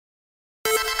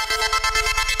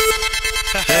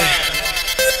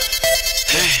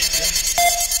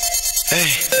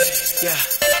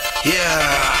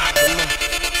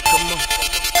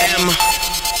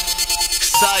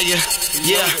Amasiah.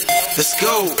 Yeah, let's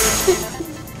go.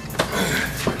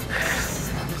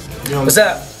 What's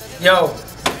up? Yo,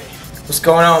 what's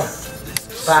going on?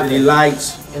 City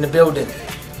lights in the building.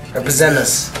 Represent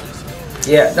us.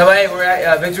 Yeah, no, but hey, we're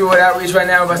at Victory Road Outreach right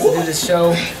now. We're about to do this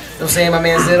show. You know what I'm saying? My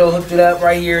man Ziddle hooked it up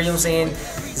right here. You know what I'm saying?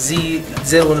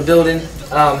 Ziddle in the building.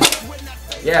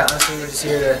 Yeah, honestly, we're just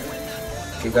here to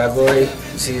give God glory.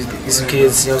 See, get some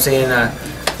kids, you know what I'm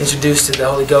saying? Introduced to the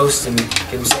Holy Ghost and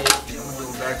get them saved. I'm gonna do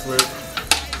a backflip.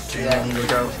 Yeah, here we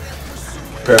go.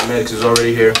 Paramedics is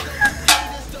already here.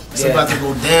 It's about to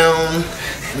go down.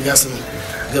 We got some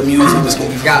good music. It's gonna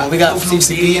be we got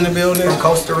CCB in the building from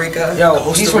Costa Rica.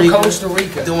 Yo, he's from Costa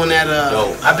Rica. Doing that.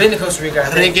 I've been to Costa Rica.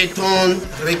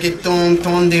 Reggaeton,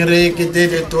 ton de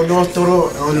reggaeton,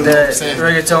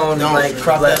 reggaeton, like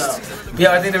blessed.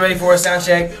 Yeah, I think they're ready for a sound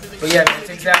check. But yeah, man,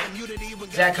 check it out.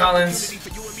 Jack Collins.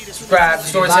 Subscribe to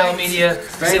Storytelling Media,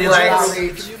 City Lights,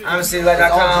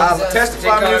 Amasiah.com.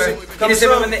 Testify music. Come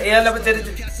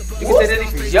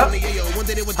Yup. One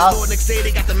day they went to Lord, next day they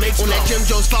got the makes on that Jim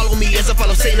Jones. Follow me as I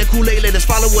follow Satan and Kool-Aid. Let us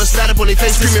follow us, slide up on their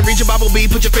face, screaming, read your Bible, be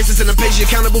put your faces in the page. You're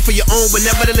accountable for your own, but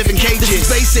never to live in cages. This is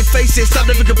basic, face it, stop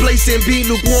living complacent. Being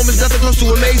lukewarm is nothing close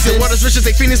to amazing. Water's rich as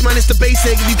they Phoenix, minus the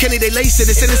basic. If you can't eat, they lace it,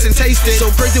 it's innocent tasted.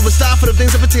 So crazy with style for the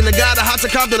things that pertain to God. The hearts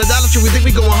are carved on idolatry, we think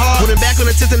we going hard. Putting back on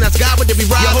the tip, and that's God, would they be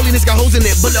right? Your holiness got holes in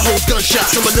it, bullet holes,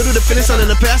 gunshots. Some a little to finish on in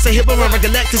the past, they hip around,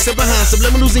 recollect to sit behind.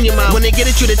 Subliminals in your mind. When they get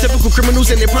at you, they're typical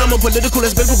criminals in their prime. Political,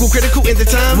 that's biblical, critical in the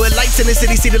time. We're lights in the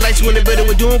city, see the lights when they're better.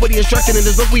 We're doing what he instructed in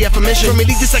this book, we have permission. From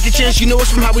elite to second chance, you know it's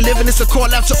from how we live, and it's a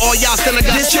call out to all y'all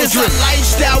synagogue children. This is a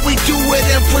lifestyle, we do it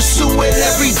and pursue it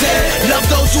every day. Love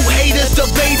those who hate us,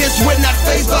 debate us, we're not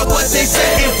fazed by what they say.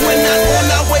 If we're not on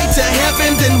our way to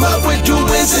heaven, then what we're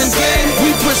doing's in vain.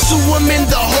 We pursue him in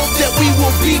the hope that we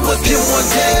will be with him one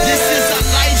day. This is a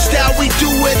lifestyle, we do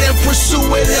it and pursue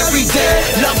it every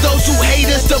day. Love those who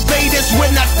hate us, debate us,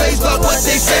 we're not fazed by what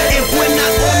they say. If we're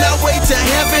not on our way to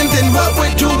heaven, then what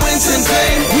we're doing's in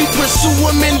vain. We pursue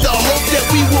him in the hope that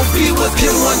we will be with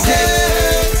him one day.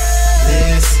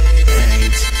 This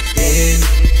ain't in